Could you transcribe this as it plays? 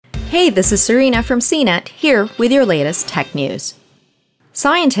Hey, this is Serena from CNET, here with your latest tech news.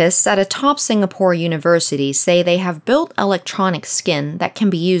 Scientists at a top Singapore university say they have built electronic skin that can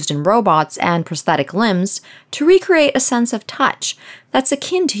be used in robots and prosthetic limbs to recreate a sense of touch that's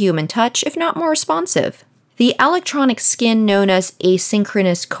akin to human touch, if not more responsive. The electronic skin, known as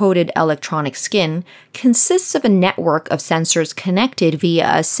asynchronous coded electronic skin, consists of a network of sensors connected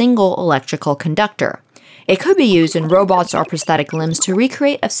via a single electrical conductor. It could be used in robots or prosthetic limbs to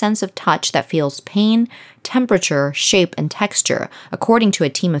recreate a sense of touch that feels pain, temperature, shape, and texture, according to a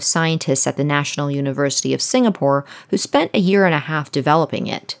team of scientists at the National University of Singapore who spent a year and a half developing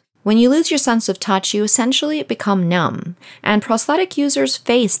it. When you lose your sense of touch, you essentially become numb, and prosthetic users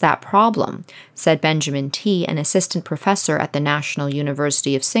face that problem, said Benjamin T., an assistant professor at the National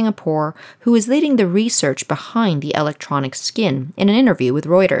University of Singapore, who is leading the research behind the electronic skin, in an interview with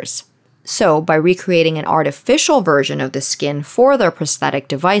Reuters. So, by recreating an artificial version of the skin for their prosthetic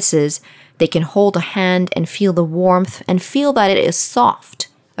devices, they can hold a hand and feel the warmth and feel that it is soft.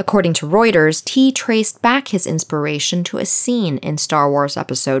 According to Reuters, T traced back his inspiration to a scene in Star Wars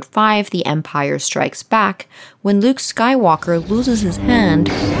Episode 5, The Empire Strikes Back, when Luke Skywalker loses his hand,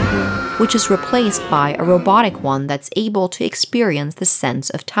 which is replaced by a robotic one that's able to experience the sense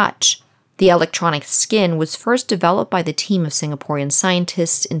of touch. The electronic skin was first developed by the team of Singaporean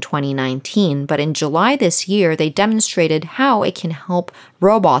scientists in 2019, but in July this year, they demonstrated how it can help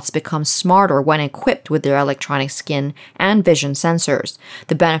robots become smarter when equipped with their electronic skin and vision sensors.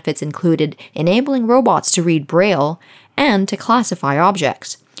 The benefits included enabling robots to read Braille and to classify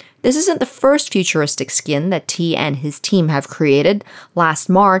objects. This isn't the first futuristic skin that T and his team have created. Last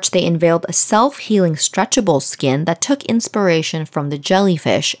March, they unveiled a self-healing stretchable skin that took inspiration from the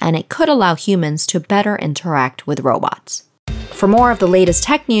jellyfish, and it could allow humans to better interact with robots. For more of the latest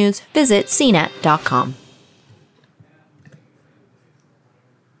tech news, visit cnet.com.